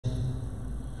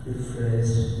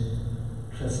refreshed,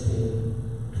 trusting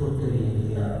totally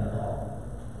in Him.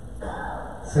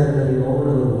 Suddenly all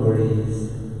our worries,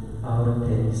 our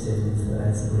tensions, our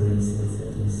aspirations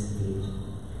at His feet.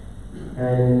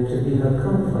 And we have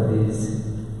come for this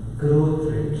growth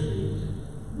retreat.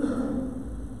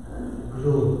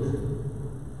 Growth.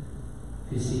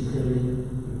 Physically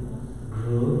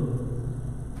grow,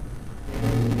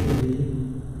 mentally,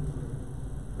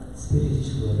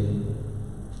 spiritually,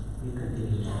 we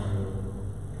continue to grow.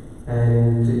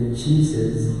 And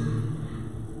Jesus,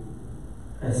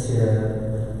 as a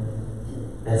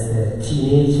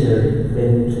teenager,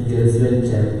 went to Jerusalem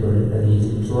temple at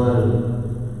age 12,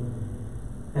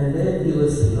 and then he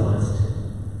was lost.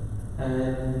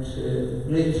 And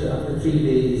later, after 3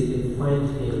 days, they find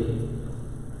him.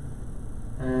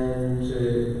 And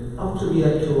after we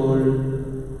are told,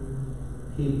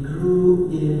 he grew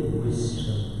in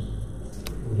wisdom.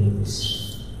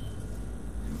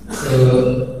 So,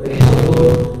 when we talk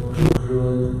about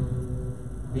growth,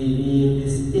 we mean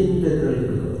this integral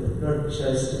growth, not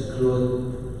just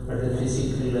growth at the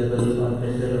physical level or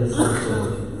mental or social.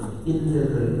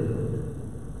 Integral growth.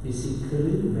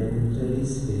 Physically, mentally,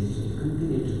 spiritually,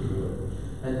 continue to grow.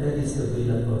 And that is the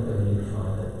will of our Heavenly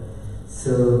Father.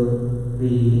 So,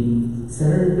 we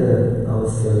surrender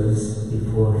ourselves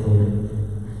before Him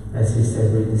as we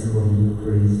celebrate this Holy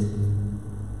Eucharist,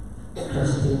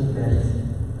 trusting that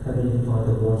Heavenly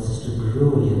Father wants us to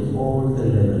grow in all the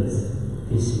levels,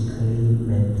 physically,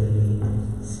 mentally,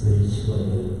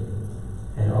 spiritually.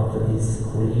 And after this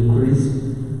Holy Eucharist,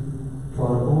 for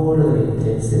all our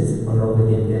intentions, along with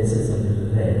the intentions of the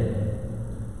Head,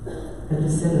 and to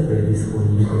celebrate this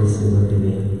Holy Eucharist in the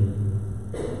way.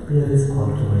 Let us call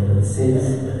to mind our sins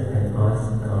and ask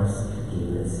God's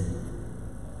forgiveness.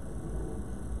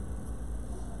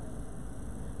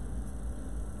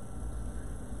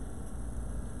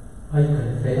 I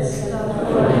confess to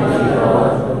Almighty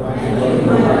God and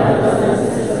my brothers and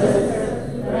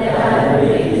sisters that I have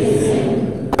greatly sinned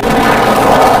in my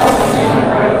thoughts and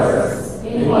words,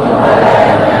 in what I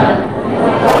have done and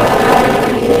what I have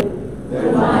done,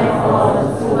 through my fault,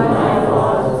 through my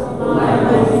fault, through my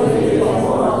most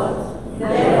fault.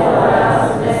 Therefore I ask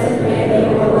Blessed Mary,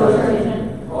 the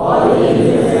Virgin, all the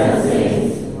angels and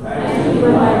saints, and you,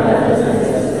 my brothers and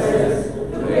sisters,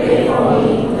 to pray for me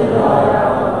to the Lord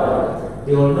our God.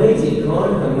 The Almighty God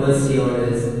have mercy on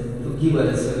us, forgive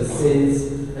us our sins,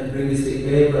 and bring us to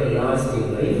everlasting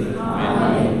life.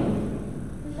 Amen.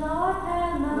 Lord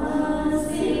have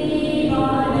mercy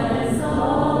on us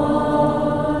all.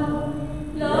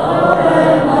 Lord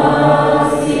have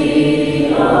mercy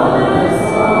on us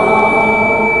all.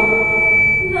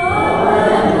 Lord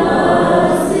have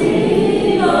mercy,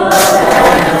 Lord have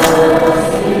mercy,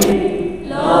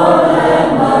 Lord have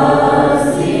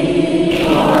mercy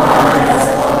on us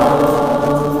all.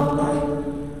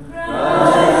 Christ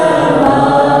have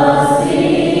mercy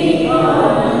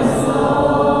on us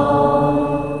all.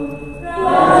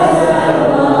 Christ have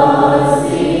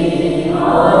mercy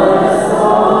on us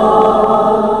all.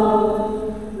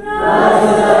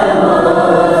 Christ have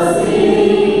mercy,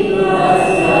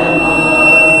 Christ have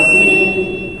mercy,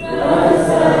 Christ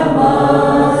have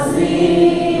mercy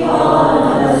on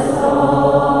us all.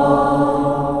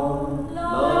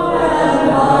 Lord have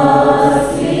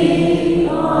mercy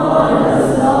on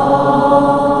us all.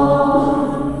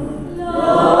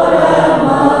 Lord have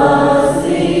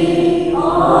mercy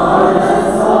on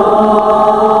us all.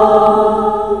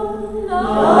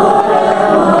 Lord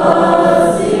have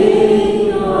mercy,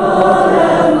 Lord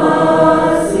have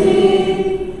mercy,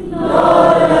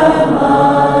 Lord have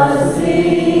mercy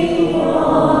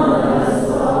on us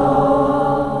all.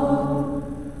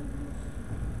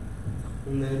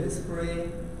 Let us pray.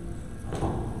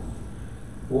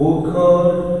 O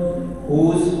God,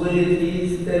 whose will it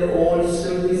is that all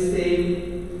shall be saved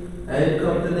and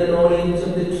come to the knowledge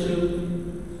of the truth,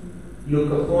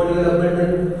 look upon your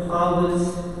abundant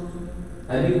harvest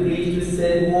and be pleased to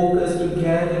send workers to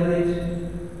gather it,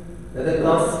 that the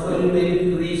gospel may be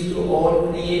preached to all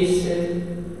creation,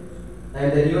 and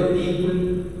that your people,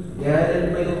 gathered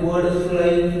by the word of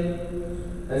life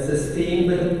and sustained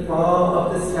by the power of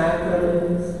the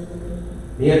sacraments,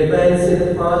 may advance in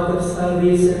the path of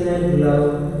salvation and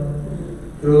love,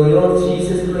 through our Lord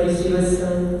Jesus Christ, your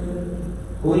Son,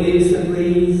 who lives and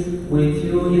reigns with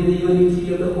you in the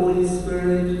unity of the Holy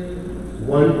Spirit,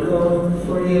 one God,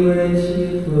 forever and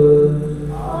ever.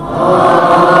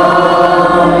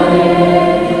 Amen.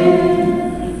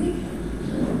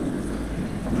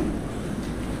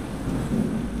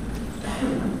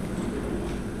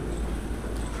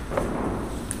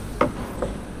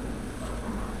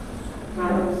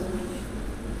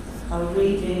 A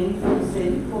reading from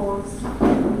St. Paul's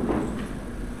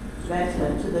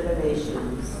letter to the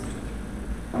Galatians.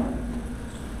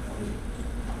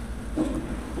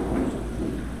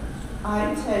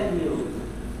 I tell you,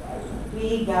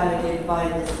 be guided by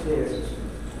the Spirit,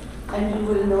 and you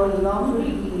will no longer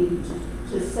yield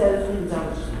to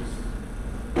self-indulgence.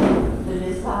 The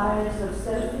desires of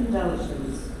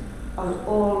self-indulgence are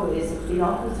always in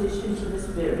opposition to the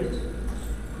Spirit,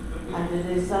 and the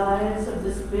desires of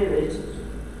the Spirit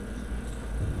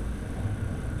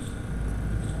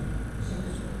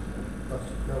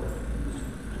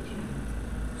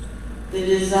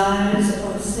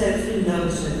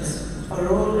are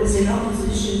always in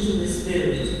opposition to the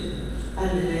Spirit,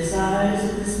 and the desires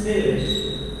of the Spirit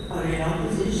are in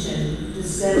opposition to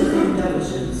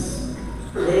self-indulgence.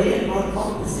 They are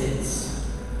opposites,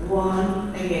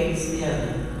 one against the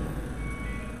other.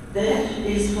 That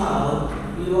is how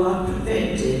you are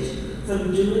prevented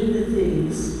from doing the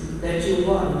things that you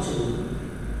want to.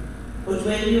 But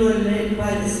when you are led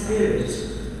by the Spirit,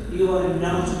 you are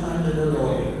not under the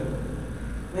law.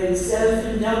 When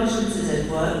self-indulgence is at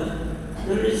work,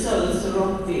 the results are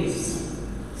obvious: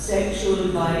 sexual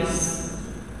vice,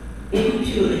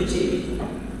 impurity,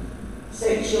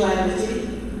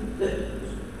 sexuality,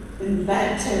 and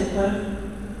bad temper,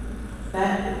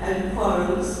 and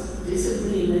quarrels,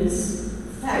 disagreements,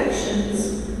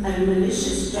 factions, and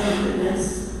malicious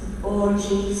drunkenness,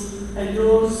 orgies, and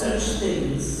all such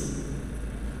things.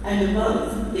 And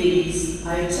above these,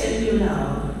 I tell you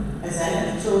now, as I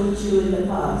have told you in the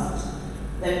past,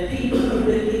 that people who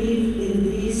believe in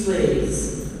these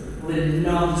ways will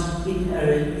not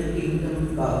inherit the kingdom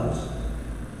of God.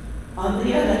 On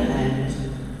the other hand,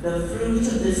 the fruit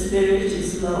of the Spirit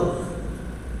is love,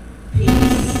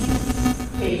 peace,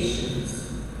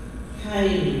 patience,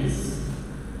 kindness,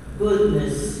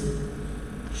 goodness,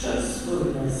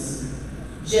 trustfulness,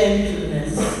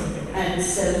 gentleness, and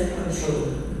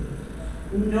self-control.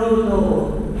 No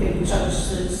law can touch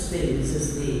such things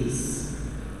as these.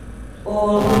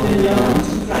 All who belong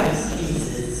to Christ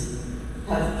Jesus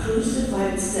have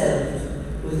crucified self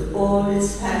with all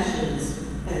its passions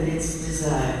and its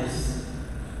desires.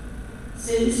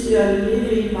 Since we are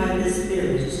living by the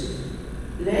Spirit,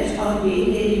 let our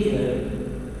behavior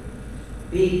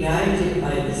be guided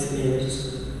by the Spirit,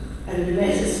 and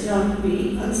let us not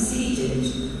be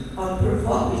conceited or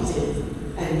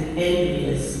provocative and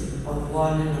envious of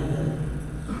one another.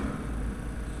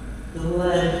 The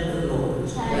word of the Lord.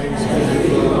 Thanks be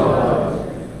to God.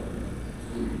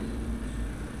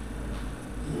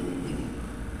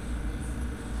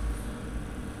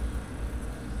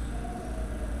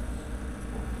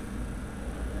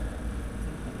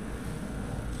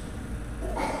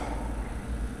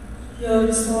 Your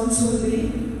response will be,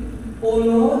 O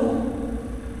Lord,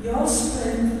 your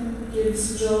strength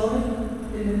gives joy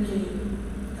in the King.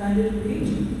 Kindly repeat.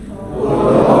 O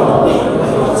Lord,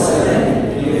 your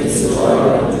strength gives joy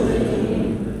to the King.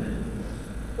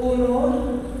 O Lord,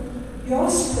 your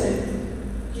strength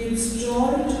gives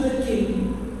joy to the King.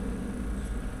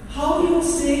 How your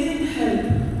saving help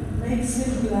makes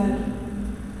him glad.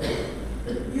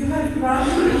 You have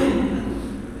granted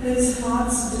him his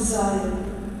heart's desire.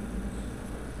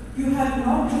 You have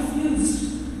not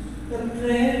refused the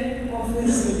prayer of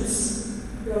his lips.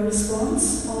 Your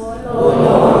response? O Lord,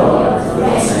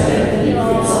 your strength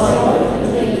gives joy to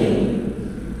the King.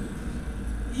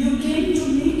 You came to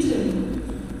meet him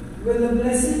with the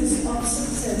blessings of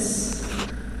success.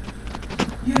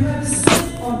 You have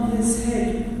set on his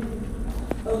head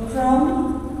a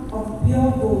crown of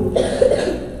pure gold.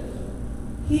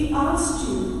 He asked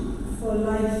you for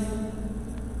life,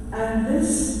 and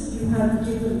this you have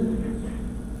given.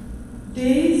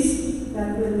 Days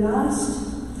that will last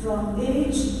from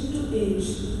age to age.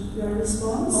 Your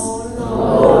response? O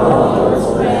Lord,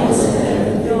 your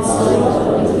strength gives joy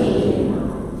to the King.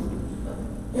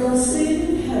 Your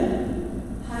saving help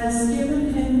has given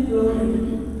him glory.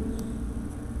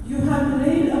 You have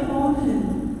laid upon him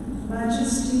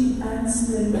majesty and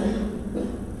splendor.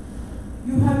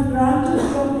 You have granted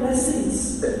your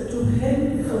blessings to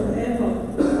him forever.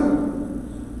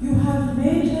 You have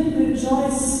made him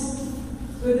rejoice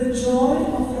with the joy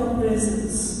of your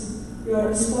presence. Your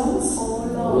response? O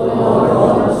Lord,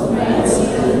 your strength gives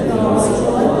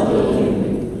joy to the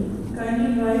King.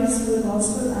 Kindly rise for the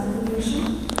gospel acclamation.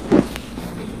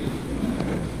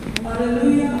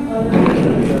 Alleluia,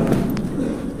 alleluia.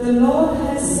 The Lord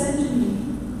has sent me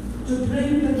to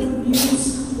bring the good news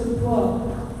to the poor,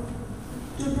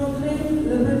 to proclaim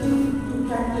liberty to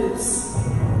captives.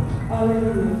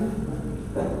 Alleluia.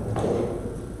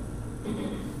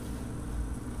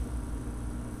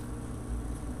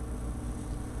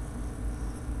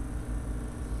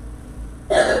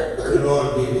 The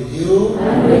Lord be with you.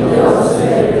 And with your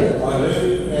spirit.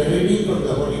 A reading from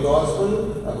the Holy Gospel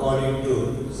according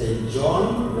to St.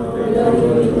 John. Glory to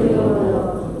you, Lord.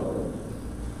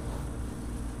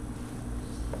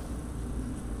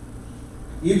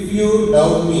 If you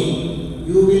love me,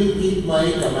 you will keep my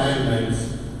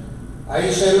commandments. I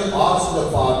shall ask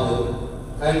the Father,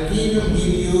 and he will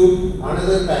give you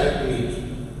another Paraclete,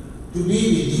 to be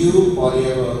with you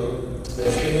forever, the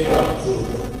Spirit of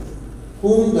truth,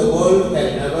 whom the world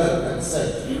can never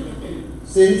accept,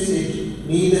 since it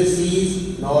neither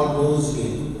sees nor knows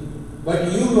him.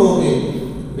 But you know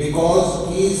him, because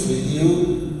he is with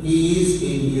you, he is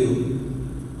in you.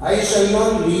 I shall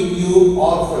not leave you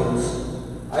orphans.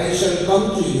 I shall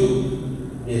come to you.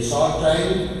 In a short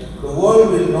time, the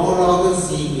world will no longer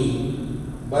see me,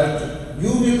 but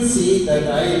you will see that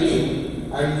I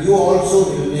live, and you also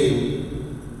will live.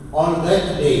 On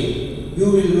that day,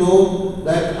 you will know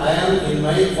that I am in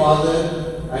my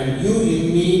Father, and you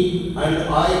in me, and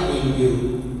I in you.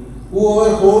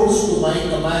 Whoever holds to my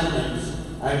commandments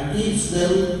and keeps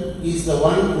them is the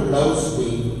one who loves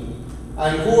me.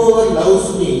 And whoever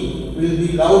loves me will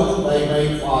be loved by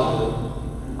my Father,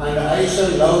 and I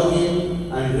shall love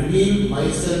him and reveal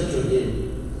myself to him.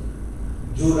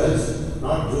 Judas,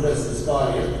 not Judas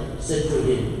Iscariot, said to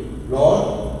him,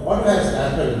 Lord, what has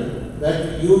happened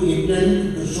that you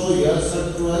intend to show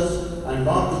yourself to us and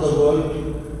not to the world?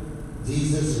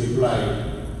 Jesus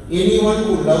replied, anyone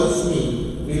who loves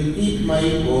me will keep my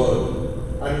word,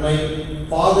 and my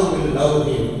Father will love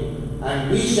him,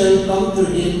 and we shall come to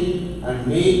him and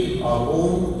make our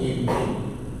home in him.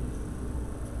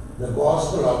 The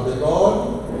Gospel of the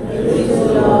Lord. Praise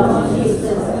the Lord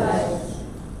Jesus Christ.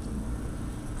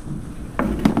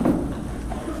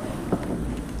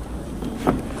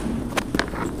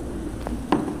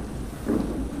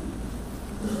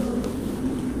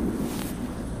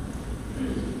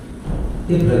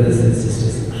 Dear brothers and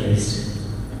sisters in Christ,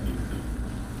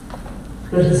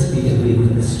 let us begin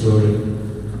with the story.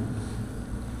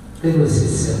 There was a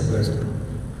shepherd,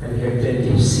 and he had plenty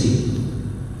of sheep.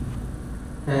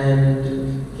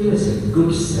 And he was a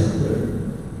good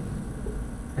shepherd,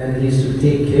 and he used to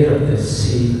take care of the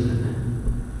sheep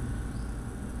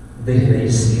very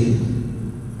nicely.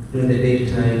 During the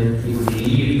daytime, he would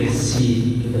lead the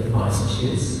sheep to the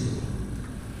pastures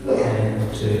and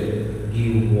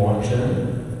give water.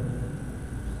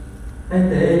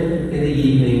 And then in the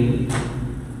evening,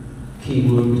 he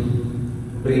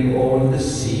would bring all the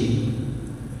sheep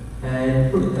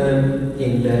and put them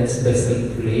in that special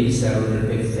place around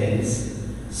the fence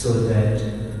so that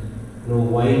no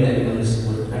wild animals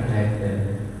would attack them.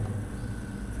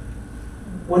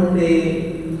 One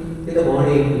day in the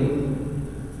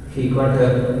morning, he got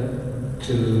up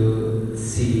to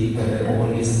see whether all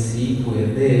his sheep were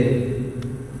there,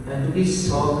 and to his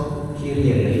shock, he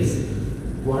realized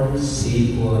one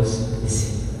sheep was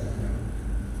missing.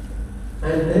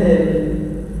 And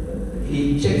then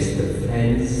he checks the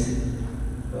fence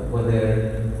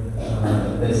whether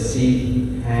the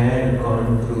sheep had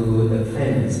gone through the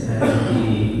fence, and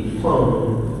he found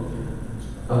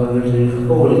a little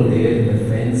hole there in the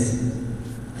fence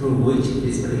through which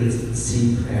this little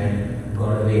sheep had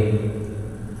gone away.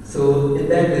 So in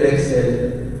that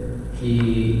direction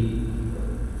he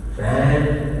ran,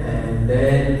 and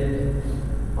then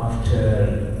after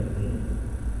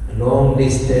a long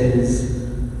distance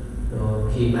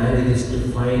he manages to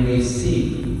find his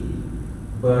sheep.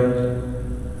 But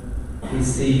he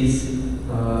sees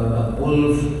a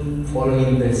wolf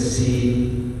following the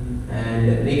sheep, and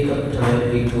at nick of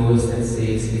time he goes and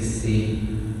saves his sheep,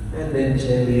 and then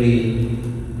gently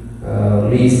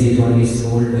lays it on his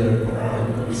shoulder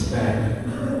and comes back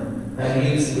and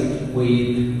lives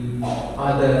with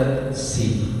other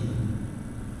sheep.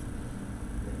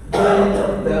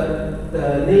 When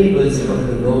the neighbors come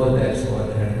to know that's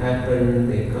what had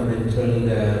happened, they come and tell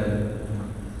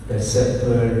the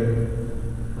shepherd,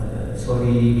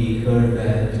 sorry, we heard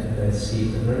that the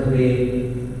sheep run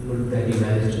away, good that you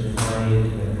managed to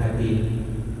find, we're happy.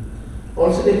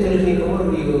 Also they tell him,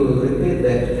 oh, you repair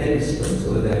that fence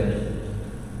so that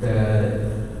the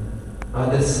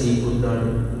other sheep would not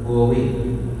go away.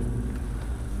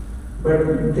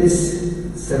 But this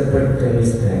shepherd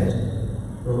tells that,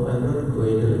 no, I'm not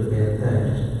going to repair that.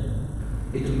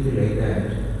 It will be like that.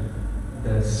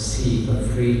 The sheep are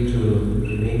free to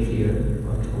remain here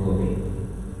or to go away.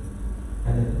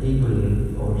 And the people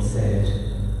all said,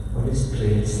 what a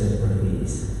strange shepherd he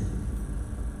is.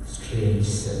 Strange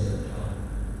shepherd.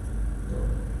 No.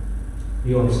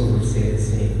 We also would say the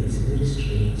same, he's a very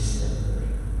strange shepherd.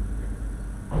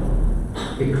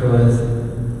 Because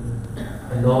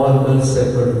A normal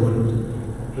shepherd would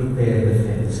prepare the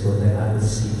fence so that I will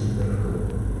see the road.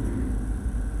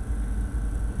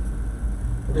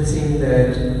 Noticing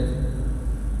that,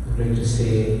 I'm going to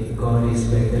say, God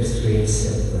is like that strange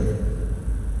shepherd.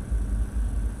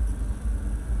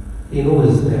 He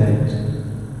knows that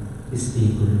his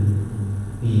people,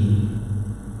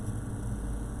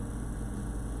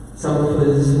 some of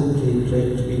us, okay, try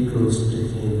to be close to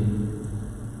Him,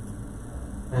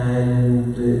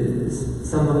 and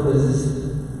some of us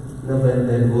now and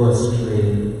then go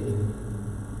astray.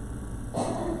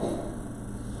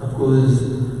 Of course,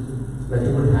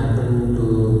 nothing would happen to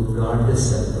God the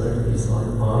Shepherd, He is all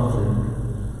powerful,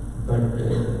 but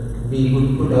we would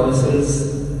put ourselves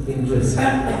in risk,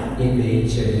 in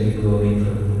danger when we go away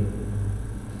from Him.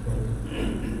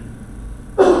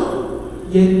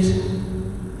 Yet,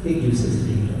 He gives us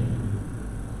freedom,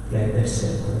 like that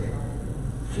shepherd,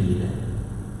 freedom.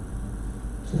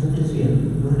 So sometimes we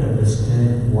don't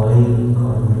understand why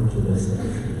God would give us that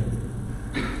freedom.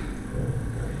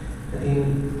 I think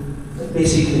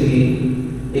basically,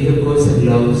 if a person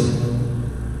loves,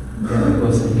 then the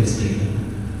person gives freedom.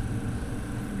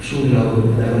 True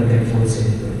love never can force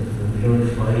anybody. We don't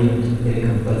find any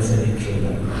compulsion in true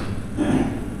love.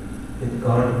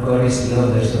 God is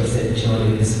love, that's what St. John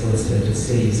in his first letter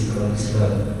says. God is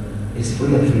love. He's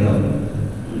full of love.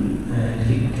 And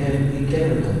He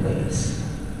cannot compel us.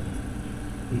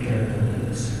 He cannot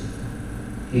compel us.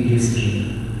 He gives freedom.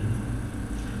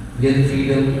 We have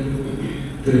freedom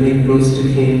to remain close to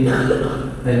Him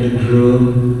and to grow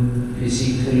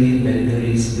physically,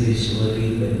 mentally, spiritually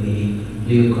when we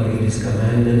live according to His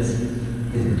commandments.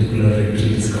 This particular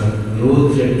retreat is called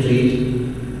growth retreat.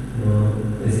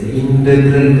 There's an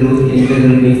integral growth.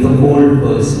 Integral means the whole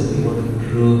person. We want to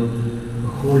grow the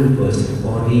whole person,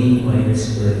 body, mind,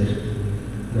 spirit.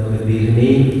 Now when we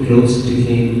remain close to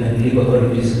Him and live according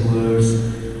to His words,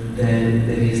 then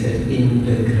there is that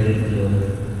integral growth,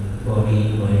 body,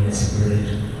 mind, spirit.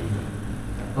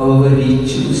 However, we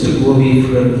choose to go away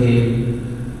from Him,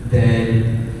 then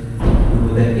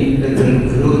that integral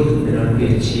growth cannot be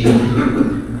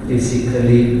achieved.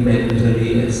 Physically,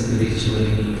 mentally, and spiritually,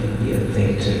 we can be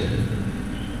affected.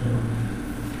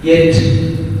 Yet,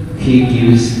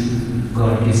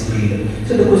 God gives freedom.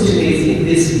 So the question is, in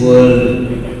this world,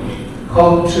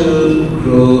 how to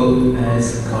grow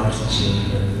as God's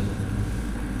children?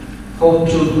 How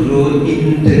to grow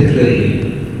integrally?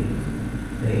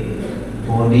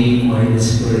 Body, mind,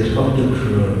 spirit, how to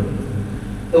grow?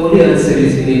 The only answer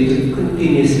is we need to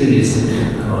continuously listen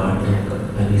to God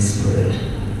and His Spirit.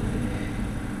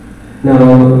 Now,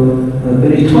 when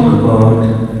we talk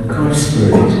about God's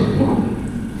Spirit,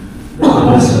 all of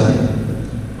us are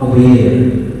aware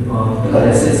of the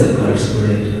presence of God's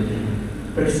Spirit.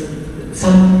 But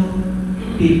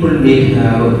some people may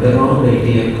have the wrong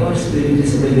idea. God's Spirit is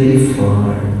somewhere very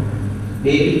far,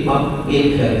 maybe up in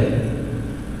heaven.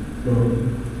 No.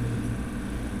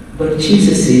 But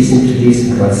Jesus says in today's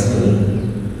Gospel,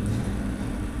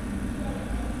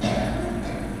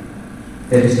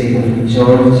 that is taken from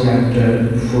John chapter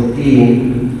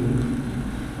 14,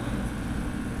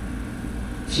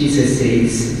 Jesus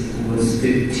says, verse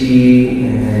 15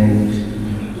 and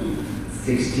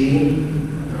 16,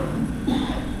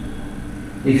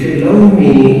 if you love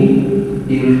me,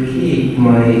 you will keep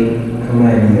my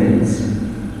commandments.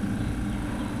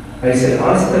 I shall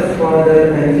ask the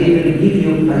Father, and He will give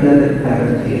you another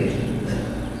Paraclete,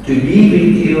 to be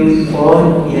with you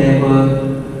forever.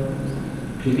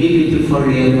 To be with you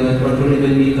forever, not only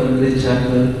when we come to the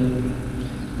chapel,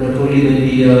 not only when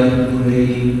we are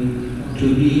praying, to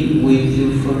be with you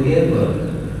forever.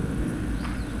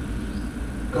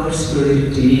 God's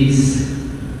Spirit is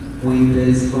with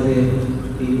us forever.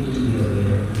 We need to be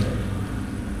aware of that.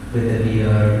 Whether we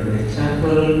are in the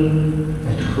chapel,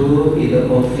 at home, in the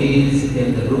office, in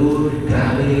the road,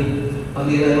 traveling, or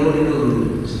we are alone in the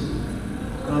rooms,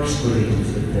 God's Spirit is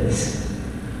with us.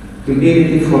 To be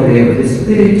with you forever, the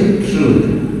Spirit of truth.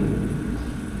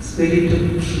 Spirit of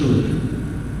truth.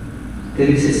 There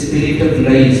is a spirit of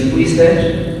lies. Who is that?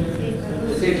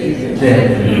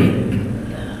 Satan.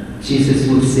 Jesus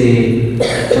would say,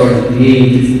 John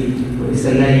 8 is a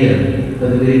liar from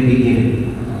the very beginning.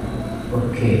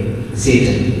 Okay,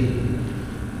 Satan.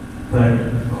 But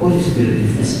Holy Spirit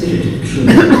is the Spirit of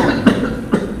truth,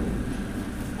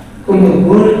 whom the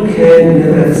world can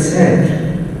never accept,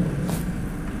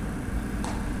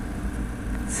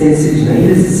 since it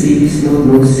neither sees nor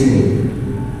knows Him.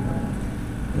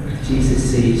 But Jesus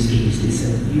says to His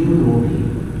disciples, you know Him.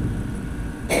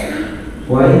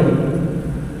 Why?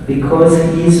 Because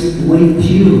He is with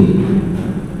you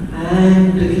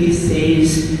And he says,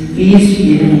 he is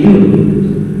in you.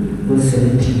 Verse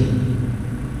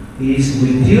 17. He is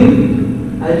with you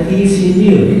and he is in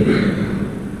you.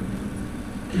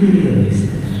 Do you realize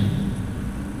that?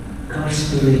 God's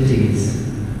Spirit is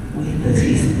with us. He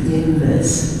is in us.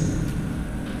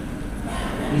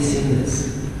 He is in us.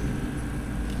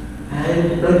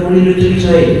 And not only little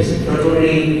times, not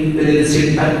only when we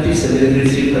receive baptism, when we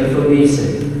receive confirmation,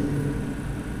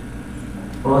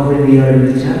 or when we are in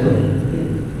the chapel.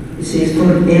 He says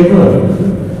forever,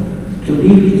 to be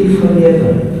with you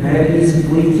forever, and He is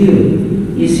with you,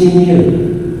 He is in you.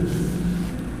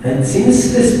 And since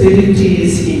the Spirit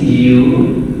is in you,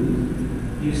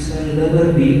 you shall never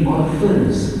be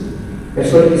orphans.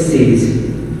 That's what He says.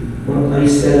 No, I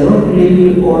shall not leave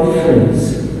you orphans.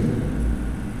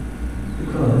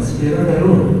 Because we are not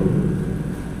alone.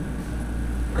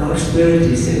 God's Spirit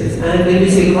is in us. And when we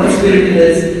say God's Spirit in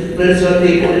us, let's not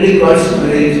take only God's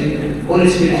Spirit, Holy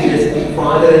Spirit in us,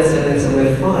 Father and Son and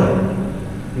somewhere far.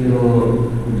 You know,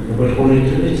 about Holy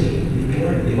Trinity. We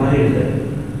cannot divide them.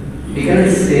 We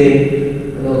cannot say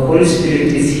the Holy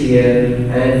Spirit is here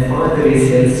and Father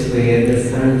is elsewhere, the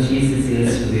Son Jesus is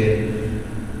elsewhere.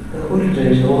 The Holy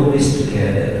Trinity is always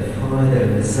together, the Father,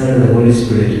 the Son and the Holy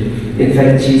Spirit. In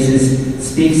fact, Jesus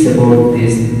speaks about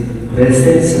this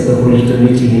presence of the Holy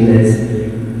Trinity in us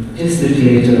just a little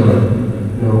later on.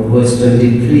 Now, verse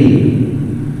 23.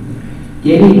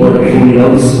 Anyone who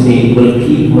loves me will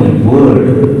keep my word,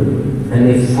 and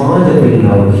a Father will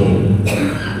love him,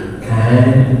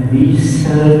 and we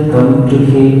shall come to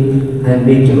him and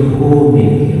make a home in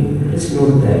him. Let's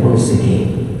note that once again.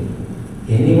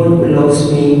 Anyone who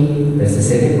loves me, that's the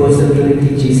second person of Trinity,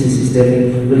 Jesus is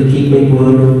telling, will keep my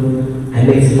word, and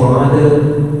a Father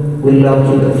will love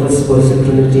him, the first person of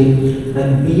Trinity,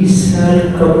 and we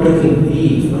shall come to him.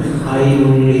 We, I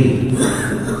only,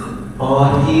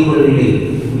 or he will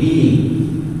live. We,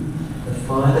 the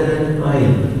Father and I,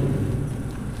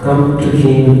 come to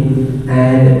him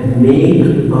and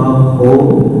make our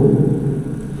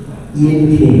home in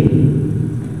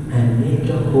him. And make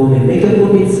a home. And make a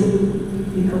home means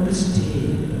we come to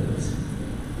stay.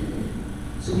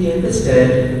 So we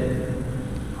understand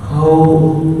how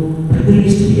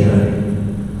privileged we are.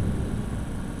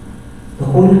 The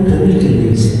Holy Trinity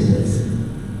lives in us.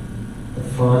 The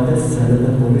Father, Son, and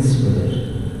the Holy Spirit.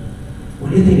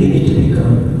 Only thing we need to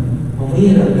become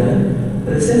aware of the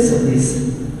presence of this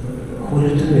Holy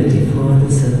Trinity, Father,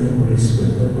 Son, and the Holy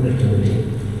Spirit, the Holy Trinity.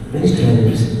 Many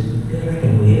times we are not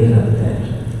aware of that.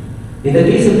 In the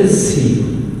case of the sheep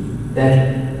that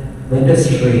went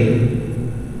astray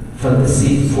from the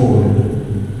sheepfold,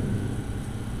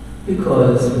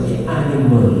 because the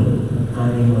animal,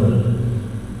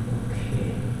 okay,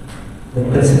 the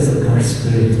presence of God's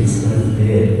Spirit is not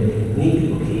there.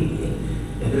 Maybe, okay,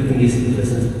 everything is in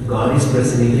presence. God is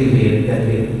present everywhere, that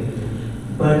way.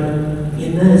 But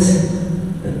in us,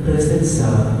 the presence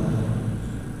of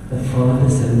the Father,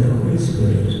 Son, and the Holy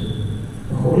Spirit.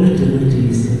 The Holy Trinity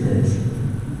is in us.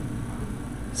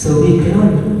 So we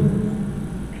cannot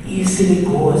easily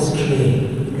go astray.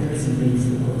 We cannot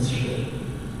easily go astray.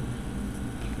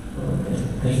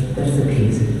 That's the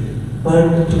case.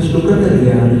 But to look at the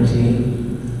reality,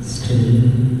 still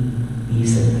we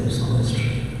sometimes go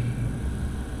astray.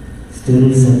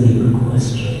 Still some people go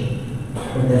astray.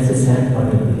 And that's the sad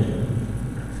part of it.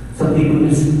 Some people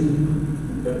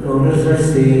will not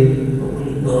say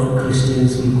only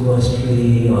non-Christians will go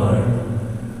astray, or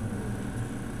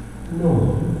no,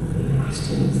 even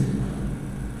Christians.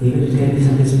 Even it can be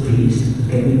sometimes priests, it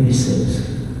can be bishops.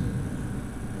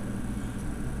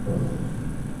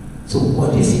 So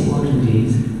what is important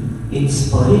is, in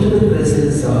spite of the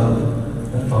presence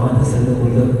of the Father, Son, and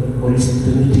the Holy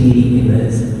Trinity in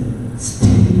us,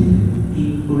 still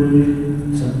people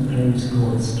sometimes go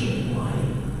astray.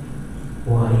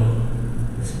 Why?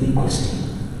 That's a big question.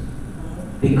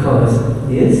 Because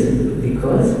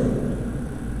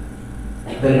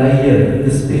the liar,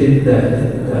 the spirit, the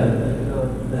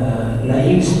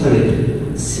lying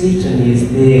spirit, Satan is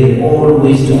there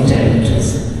always to tempt us.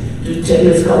 To tell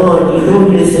us, come on, you don't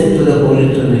listen to the Holy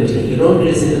Trinity. You don't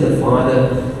listen to the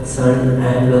Father, Son,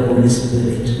 and the Holy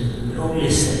Spirit. You don't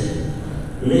listen.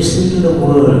 Listen to the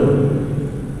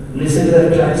Word. Listen to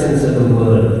the attractions of the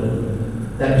world,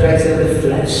 the attraction of the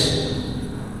flesh.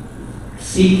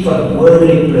 Seek for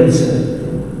worldly pleasure.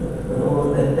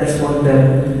 That's what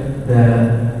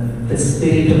the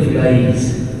spirit of lies.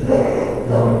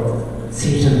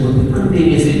 Satan would be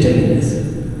continuously telling us.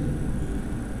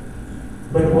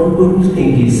 But one good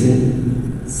thing is,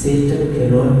 Satan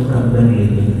cannot come and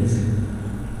live in us.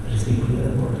 Let's be clear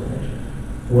about that.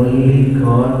 Only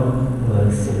God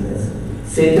works in us.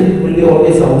 Satan will be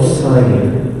always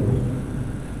outside.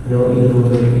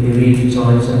 When you read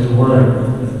John chapter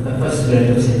 1, the first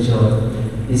letter of St. John,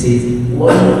 it says,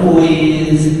 one who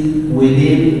is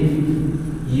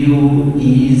within you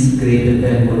is greater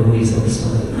than one who is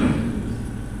outside.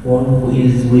 One who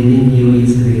is within you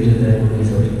is greater than one who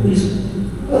is outside. Who is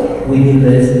within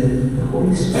us? The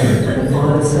Holy Spirit, the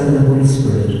Father, Son, and the Holy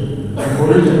Spirit. The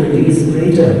Holy Trinity is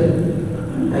greater.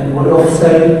 And one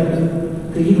outside,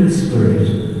 the evil spirit.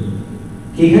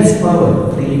 He has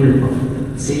power, the evil power.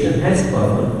 Satan has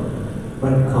power,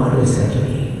 but God is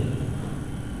certainly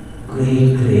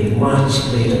great, much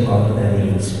greater power than the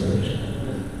evil spirit.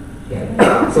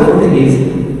 Yeah. So one thing is,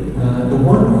 the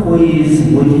one who is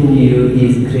within you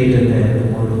is greater than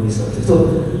the one who is outside. So,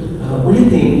 only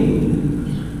thing,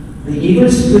 the evil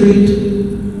spirit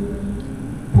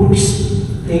puts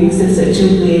things in such a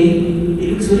way, it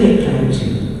looks very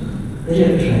attractive. Very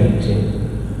attractive.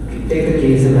 Take the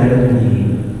case of Adam and Eve.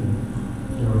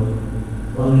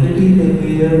 Already they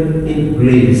were in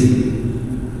bliss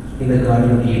in the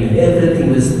Garden of Eden. Everything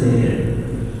was there.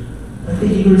 But the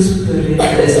evil spirit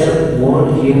does not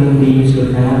want human beings to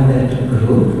have that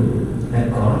growth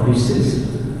that God wishes.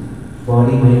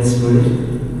 Body, mind, spirit.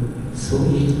 So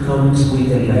it comes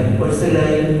with a lie. What's the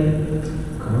lie?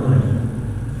 God.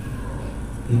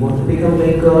 You want to become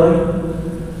like God?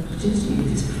 Just eat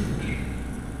this fruit.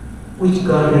 Which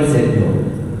God has said no.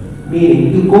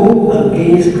 Meaning, you go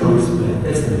against God's plan.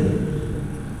 That's the way.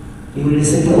 You will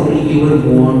listen to only your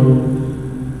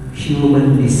own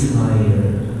human desire,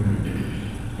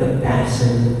 the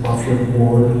passion of your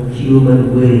own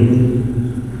human will.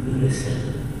 You listen.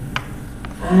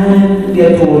 And we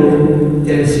are told,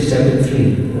 Genesis chapter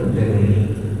 3,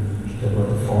 about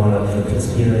the fall of the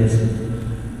first parents.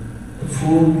 The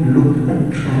food looked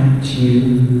attractive,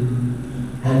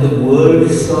 and the world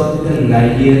saw the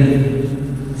liar,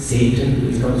 Satan,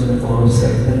 which comes in the form of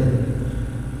serpent,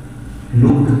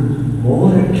 look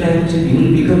more attractive. You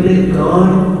will become like God.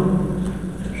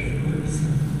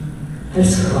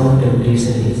 That's how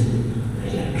temptation is.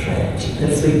 Very attractive.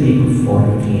 That's why people fall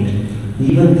into it.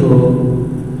 Even though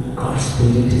God's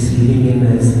Spirit is living in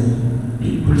us,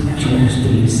 people choose to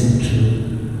listen to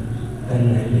the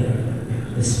liar,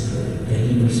 the spirit, the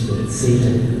evil spirit,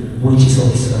 Satan, which is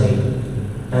outside.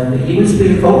 And the evil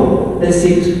spirit, how does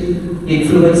it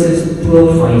influences through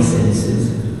our five senses: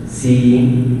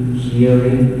 seeing,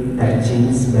 hearing,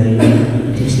 touching,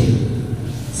 smelling, tasting.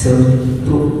 So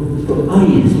through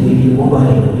eyes, maybe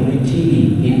mobile, maybe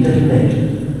TV, internet,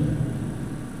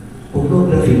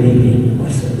 pornography, maybe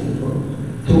what's something for.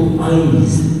 Through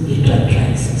eyes, it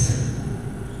attracts us,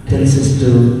 tells us to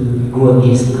go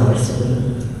against God's will.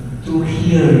 Through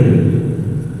hearing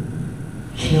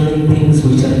things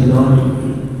which are not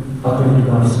according to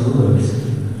God's words.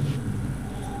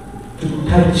 To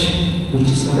touch, which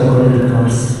is not according to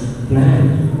God's plan.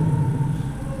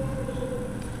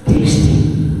 Tasting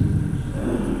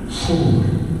food,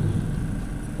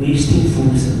 wasting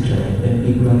food sometimes when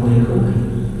people are going hungry.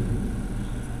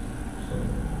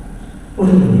 What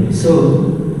do you mean? So,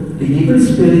 the evil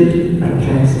spirit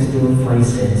attracts us to our five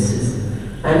senses,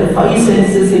 and the five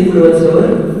senses influence our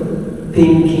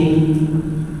thinking,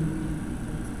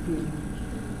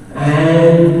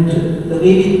 and the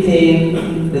way we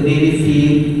think, the way we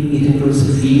feel, it improves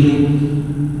the feeling.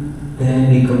 Then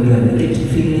we come to analytic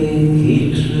feeling,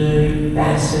 hatred,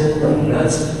 passion,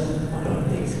 lust, all of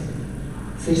things.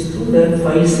 So it's through the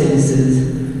five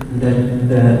senses that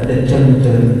the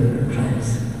tempter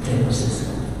tempts us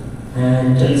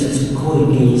and tells us to go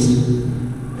against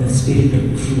the spirit of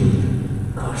truth.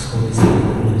 God's Holy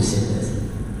Spirit lives in us.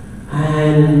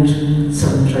 And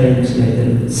sometimes like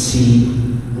the seed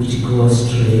which go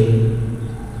astray,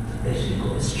 let it go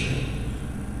astray.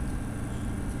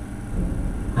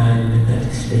 And that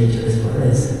is dangerous for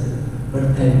us. But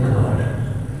thank God,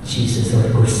 Jesus, our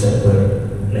good shepherd,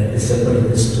 like the shepherd in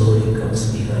the story,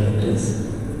 comes behind us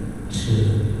to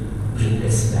bring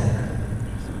us back.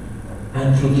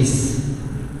 And through his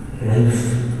life,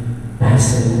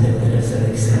 passion, and the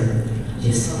resurrection,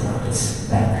 just brought us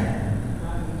back.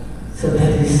 So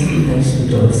that is thanks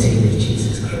to our Savior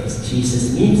Jesus Christ.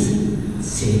 Jesus means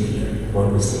Savior, one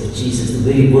who saves. Jesus,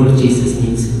 the very word Jesus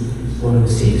means one who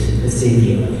saves, the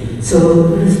Savior. So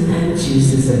let us thank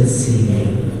Jesus as Savior.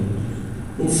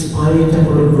 In spite of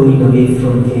our going away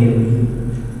from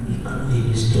Him, He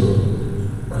continues to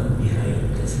come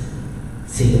behind us,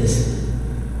 save us.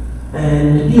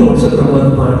 And we also come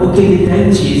our part. Okay, we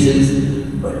thank Jesus,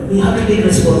 but we have to take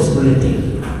responsibility.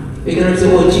 We cannot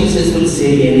say, oh, Jesus will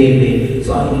save anyway,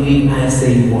 so I will live as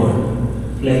I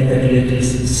want, like that little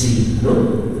seed. No?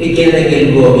 again and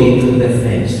again go away through the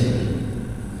fence.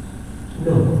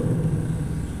 No.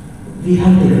 We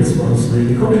have the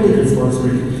responsibility. How to take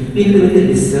responsibility? We have the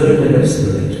discernment of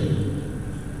spirit.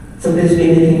 Sometimes when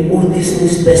we think, oh, this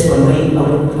is best for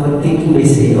our thinking may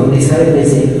say, our desire may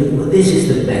say, oh, this is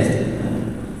the best.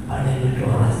 But I need to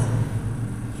ask,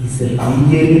 is it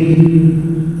really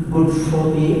good for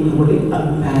me or only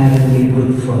apparently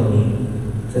good for me?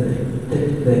 So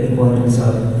the importance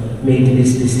of making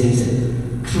this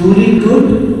distinction. Truly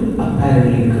good,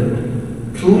 apparently good.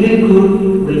 Truly good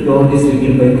will be always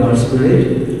revealed by God's Spirit.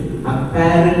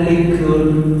 Apparently good,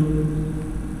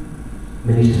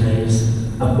 many times.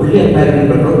 Only apparently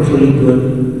but not truly good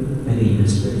by the evil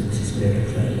spirit, the spirit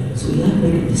of life. So we have to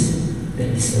make that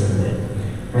discernment.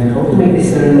 And how to make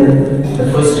discernment? The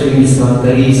first reading is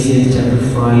Galatians chapter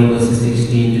 5 verses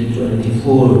 16 to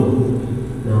 24.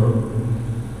 Now,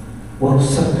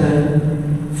 works of the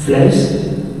flesh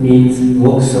means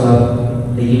works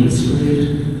of the evil spirit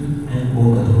and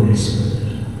work of the Holy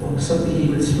Spirit. Works of the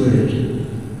evil spirit,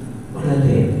 what are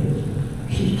they?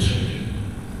 Hatred,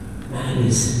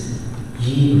 malice,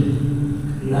 evil,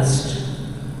 lust,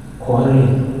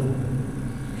 quarreling,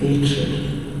 hatred,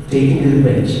 taking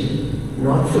revenge,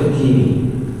 not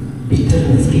forgiving,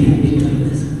 bitterness, giving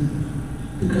bitterness.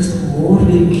 Because the more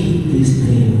we keep these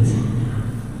things,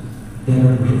 they are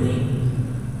not growing.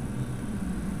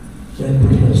 They are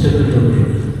putting obstacle to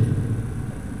growth.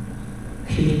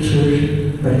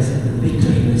 Hatred, for example,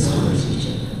 bitterness towards each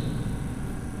other.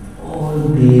 All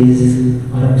these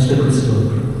are obstacles to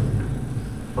growth.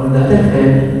 On the other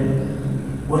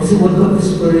hand, what is the work of the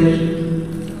Spirit?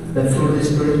 The fruit of the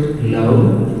Spirit? Love,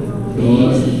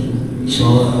 peace,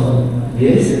 joy,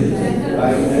 yes?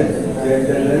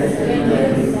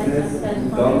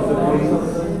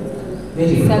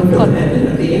 Very good.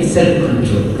 And again,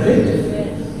 self-control, correct?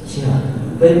 Yeah.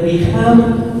 When we have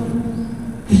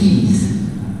these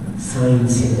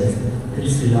signs in us, there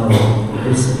is love,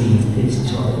 there is peace, there is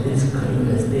joy, there is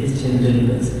kindness, there is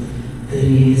gentleness. There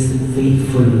is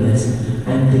faithfulness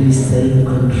and there is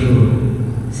self-control.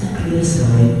 It's a clear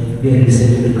sign we are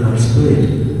listening to God's Spirit.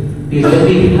 Because when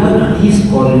we have these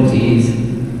qualities,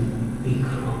 we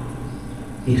grow.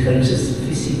 It helps us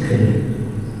physically,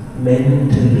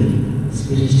 mentally,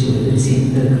 spiritually. There is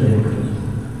integral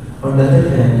growth. On the other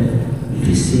hand, if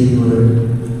you say the word,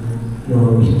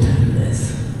 bitterness,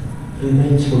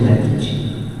 revengeful attitude,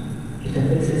 it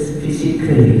affects us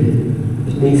physically.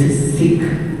 It makes us sick.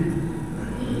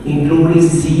 Including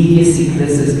serious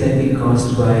sicknesses can be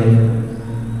caused by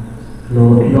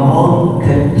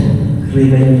long-kept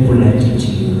revengeful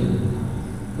attitude,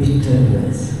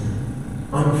 bitterness,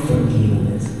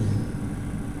 unforgiveness.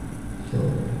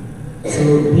 So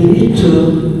we need to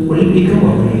only become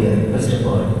aware, first of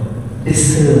all,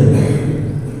 discern.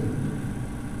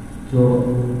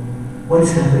 What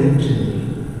is happening to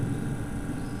me?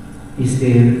 Is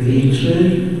there hatred,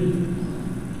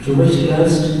 too much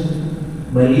lust,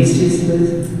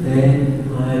 maliciousness?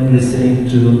 Then I am listening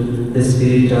to the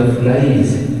spirit of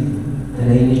lies. Then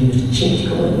I need to change.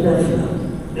 Come on, enough now.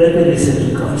 Let me listen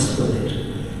to God's Spirit.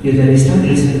 If then I start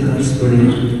listening to God's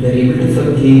Spirit, we are able to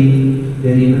forgive, we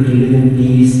are able to live in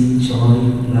peace, joy,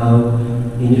 love.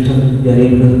 We are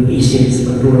able to have patience,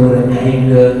 control our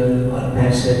anger, our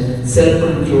passion,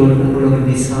 self-control, control our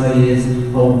desires,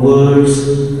 our words.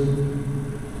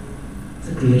 It's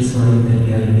a clear sign that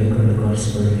we are living under God's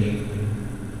Spirit.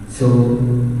 So,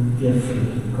 we are free.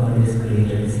 God has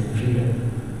created us in freedom.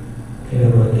 Okay, I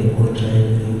won't take more time.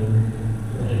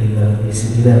 Already love is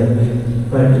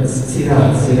enough. But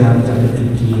Sirach chapter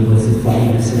 15, verses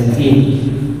 14 to 17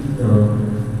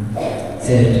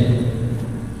 said,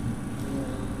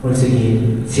 once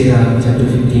again, Sirach chapter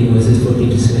 15, verses 14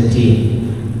 to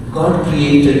 17. God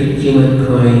created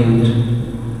humankind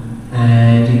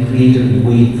and He created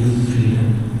with freedom.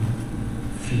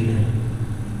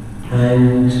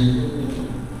 And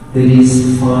there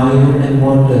is fire and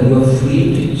water. You are free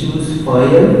to choose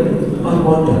fire or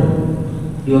water.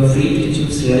 You are free to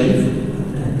choose life.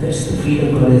 And that's the freedom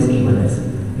God has given us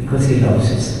because He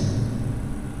loves us.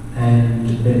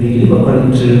 And when we live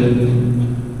according to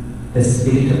the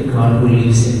Spirit of God who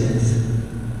lives in us,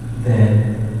 then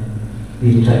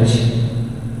we touch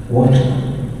water,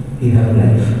 we have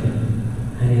life.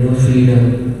 And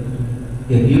freedom,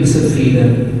 the abuse of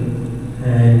freedom,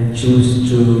 and choose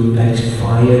to touch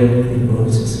fire, it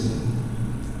burns us.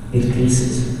 It kills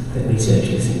us. That means we are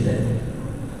choosing that.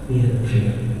 We have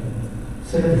freedom.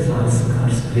 So let us ask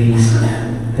God's grace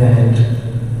that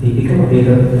we become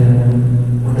aware of the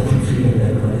wonderful freedom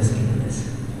that God has given us.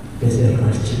 Yes, we are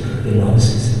God's children. He loves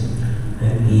us.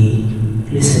 And we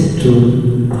listen to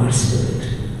God's Spirit.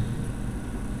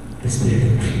 the spirit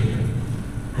of truth,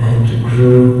 and to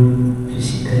grow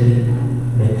physically,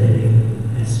 mentally,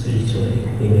 and spiritually.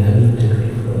 We may have eaten to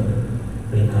great word.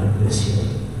 May God bless you.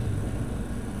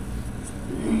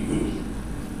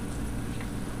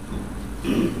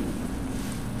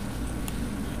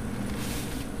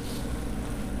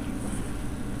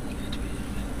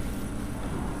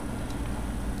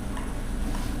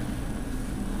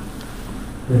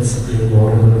 Let's bring all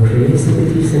our praise and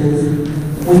petitions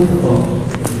with the Lord.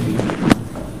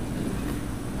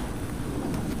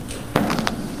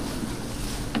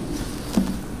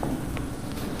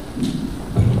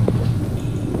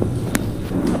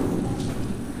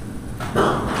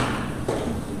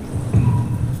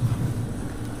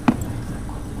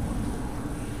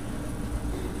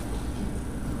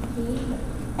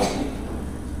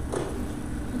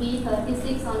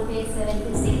 B36 on page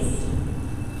 76.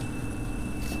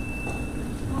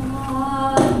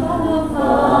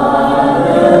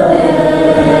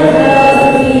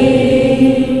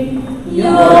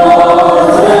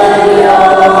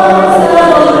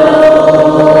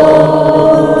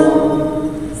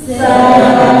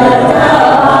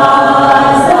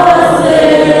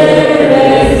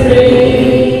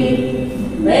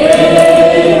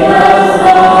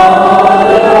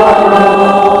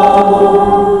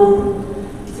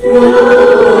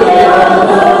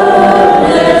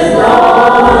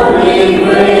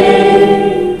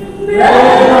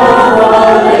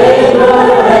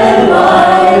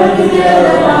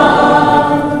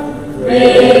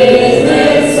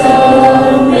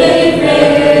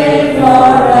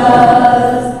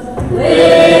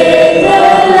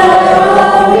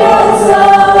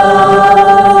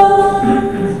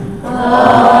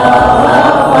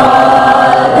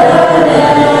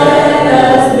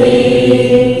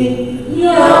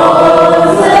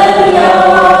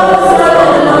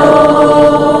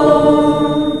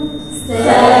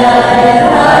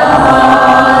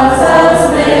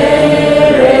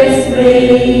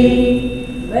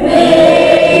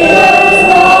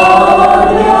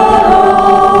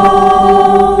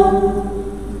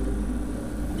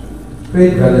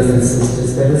 Great brothers and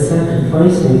sisters, that a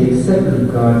sacrifice may be accepted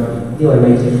of God, the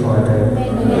Almighty Father.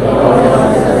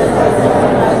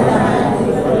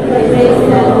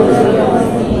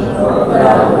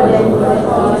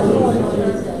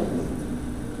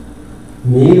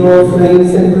 May the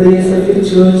offerings and prayers of your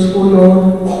church, O Lord,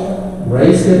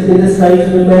 rise up in the sight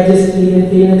of your majesty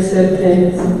and gain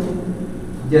acceptance,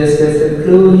 just as the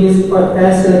glorious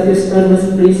passion of your Son was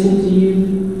pleasing to you,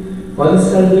 for the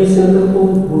salvation of the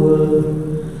whole world,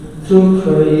 through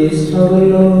Christ our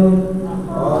Lord.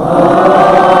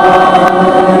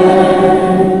 Amen.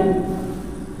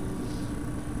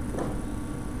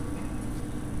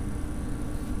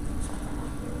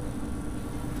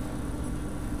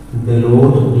 The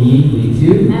Lord be with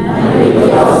you. And with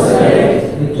your spirit.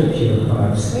 Lift up your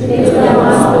hearts. We lift them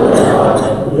up to the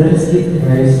Lord. Let us give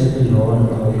thanks to the Lord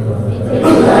our God. It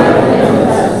is right and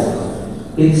just.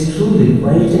 It is truly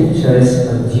right and just,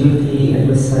 our duty and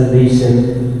our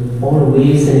salvation,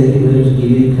 always and everywhere to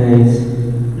give you thanks,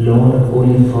 Lord,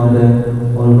 Holy Father,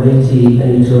 Almighty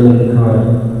and Eternal God.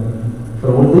 For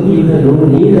although you have no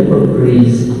need of our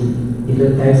praise, yet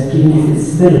our thanksgiving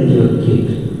is itself your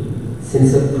gift.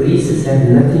 Since our praises have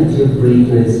nothing to your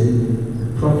greatness,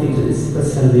 the profit is for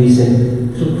salvation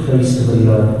through Christ our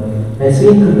Lord. As we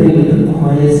compare with the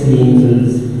choirs and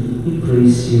angels, we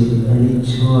praise you and in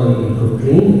joy we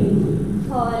proclaim,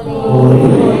 Holy, Holy,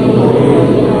 holy,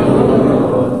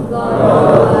 Lord, God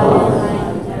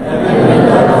Almighty, heaven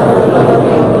and full of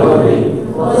your glory,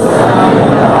 Hosanna in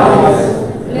the highest.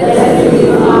 Blessed is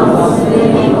the one who comes in the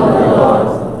name of the Lord,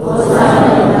 Hosanna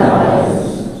in the highest.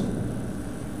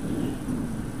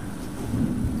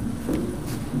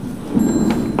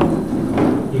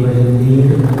 you are indeed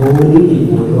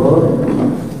holy, O Lord,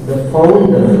 the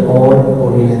founder of all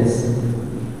holiness.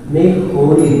 Make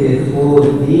holy, therefore,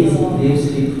 these gifts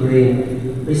we pray.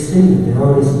 We send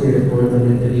down the Spirit upon them,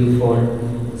 let the dew fall,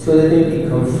 so that they may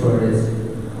become for us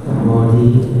the body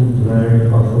and blood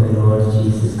of our Lord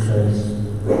Jesus Christ.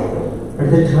 At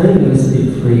the time he was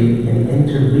betrayed and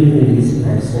entered willingly his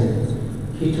passion,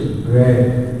 he took bread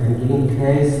and giving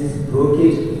thanks, broke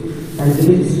it and gave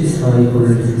it to his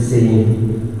disciples, saying,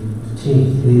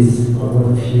 "Take this, all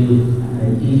of you,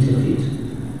 and eat of it.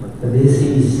 For this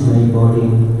is my body,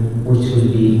 which will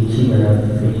be given up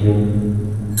for you."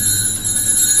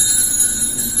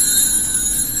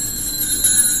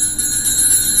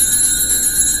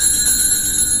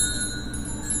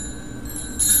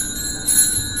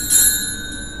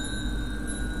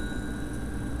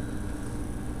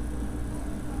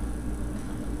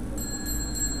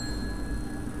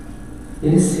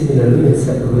 In a similar way, when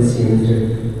supper was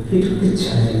ended, he took the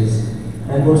chalice,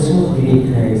 and once more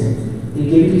giving thanks, he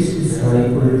gave it to his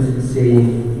disciples, saying,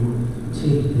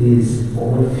 "Take this,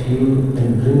 all of you,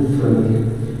 and drink from it,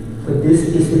 for this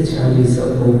is the chalice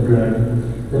of my blood,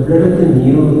 the blood of the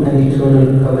new and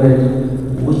eternal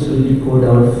covenant, which will be poured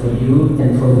out for you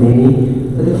and for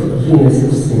many for the forgiveness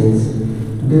of sins.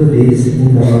 Do this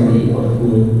in memory of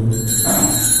me."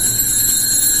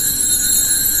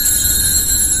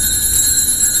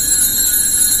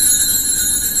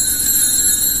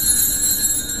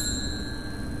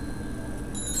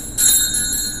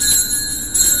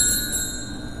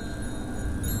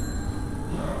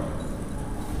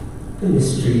 The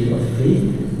mystery of faith.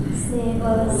 Save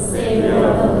us, Savior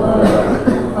of the world,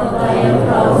 for by your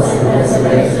cross and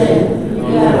resurrection,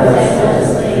 you have set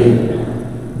us free.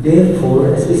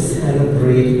 Therefore, as we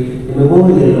celebrate the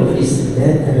memorial of his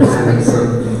death and resurrection,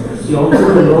 we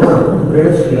offer the Lord the bread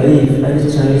of life and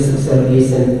the chalice of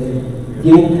salvation,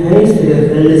 giving thanks to their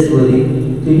elders worthy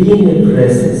to be in your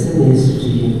presence and minister to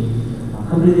you.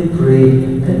 Humbly we pray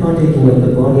that partaking of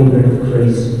the body and blood of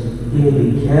Christ, we may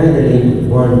be gathered into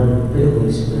one by the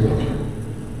Holy Spirit.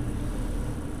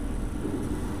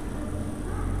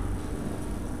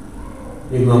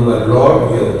 Remember,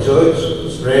 Lord, your church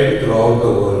spread throughout the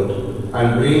world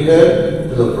and bring her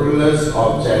to the fullness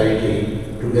of charity,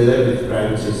 together with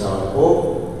Francis our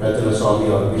Pope, Rathnaswamy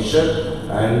our Bishop,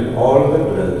 and all the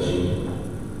clergy.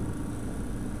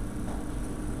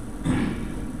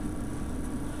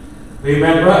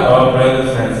 Remember our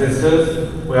brothers and sisters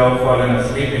who have fallen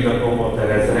asleep in the hope of the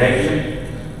resurrection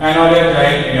and all have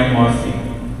died in your mercy.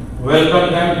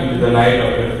 Welcome them into the light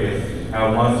of your face.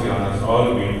 Have mercy on us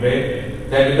all, we pray,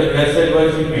 that with the Blessed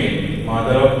Virgin Mary,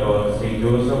 Mother of God, Saint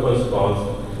Joseph her spouse,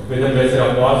 with the blessed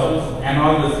apostles and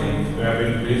all the saints who have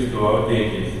been blessed throughout the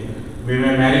ages, we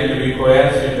may merit to be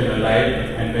co-heirs to the light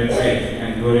and may praise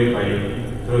and glorify you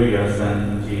through your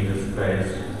Son, Jesus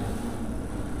Christ.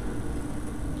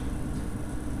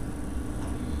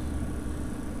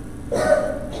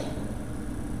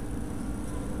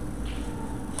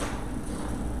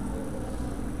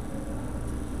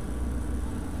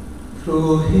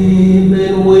 Through him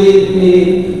and with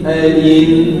him and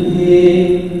in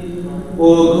him, O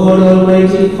God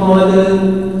Almighty Father,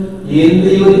 in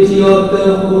the unity of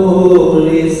the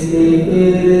Holy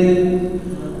Spirit,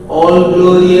 all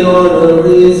glory and honor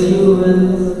is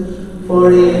yours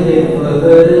forever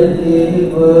and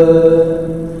ever.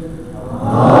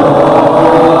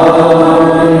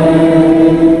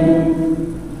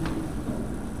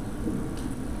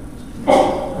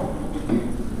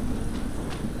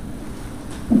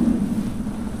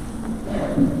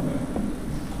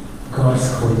 God's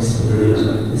Holy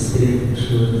Spirit, the Spirit of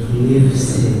truth,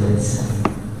 lives in us.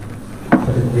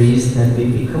 For the grace that we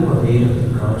become aware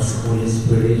of God's Holy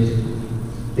Spirit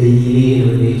daily in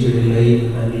our day-to-day life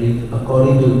and live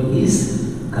according to His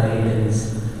guidance,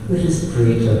 let us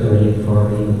pray to our Heavenly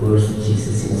Father in the words of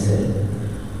Jesus Himself.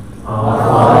 Our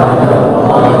Father, who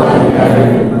art in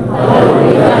heaven, hallowed be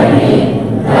thy name.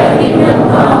 Thy kingdom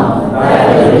come, thy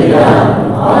will be done,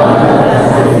 on earth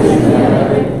as it is in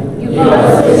heaven. Give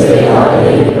us this day our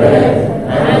daily bread,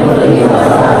 and forgive us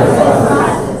our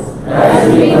trespasses, as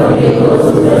we forgive those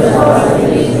who trespass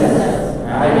against us.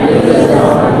 And lead us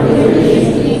not into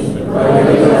temptation, but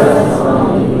deliver us from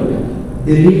evil.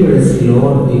 Deliver us,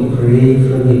 Lord, we pray,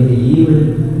 from every evil.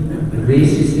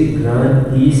 Graciously grant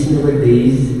peace in our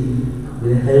days.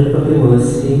 With the help of your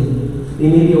mercy, we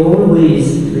may be always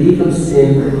free from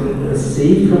sin,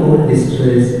 safe from all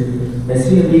distress, as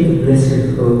we await the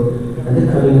blessed hope and the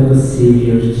coming of our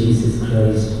Savior, Jesus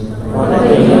Christ.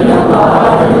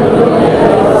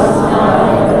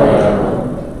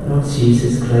 Lord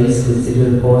Jesus Christ, who said to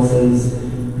the apostles,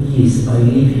 "Peace I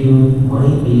leave you, my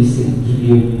peace I give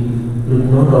you. Look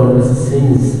not on our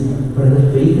sins, but on the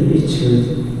faith of your church.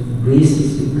 Grace is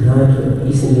to grant her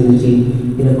peace and unity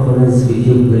in accordance with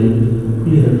your will, who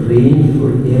live and reign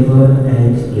forever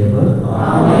and ever."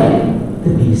 Amen. The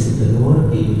peace of the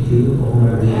Lord be with you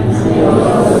always.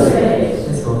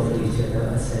 Let's go for each other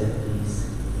aside, please.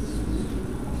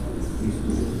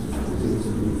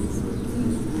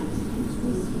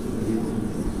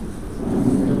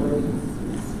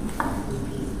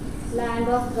 Lamb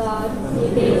of God, you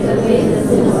take away the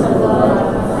sins of the world,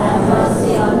 have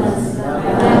mercy on us.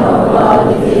 Lamb of God,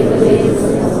 you take away the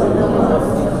sins of the world,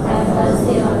 have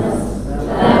mercy on us.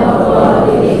 Lamb of God,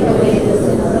 you take away the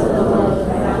sins of the world,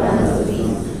 grant us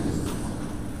peace.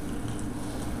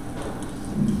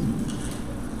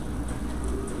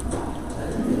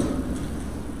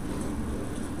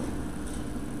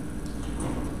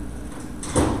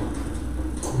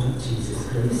 Lord Jesus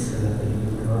Christ, Son,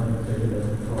 and God,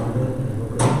 the Father, and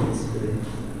the Holy Spirit,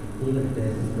 even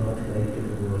death is not like to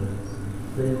the world.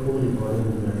 When holy body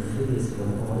and blood free us from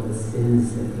all the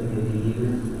sins and from every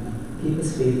evil, keep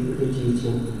us faithful to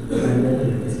teaching, and never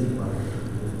let us be parted from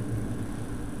you.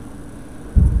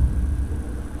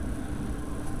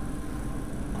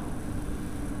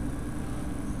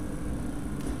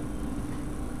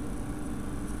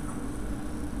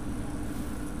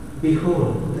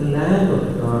 Behold, the Lamb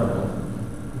of God.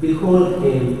 Behold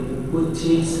him who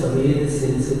takes away the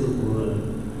sins of the world.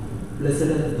 Blessed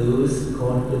are those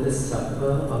called to the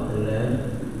supper of the Lamb.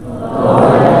 Lord,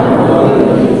 I am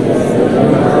worthy to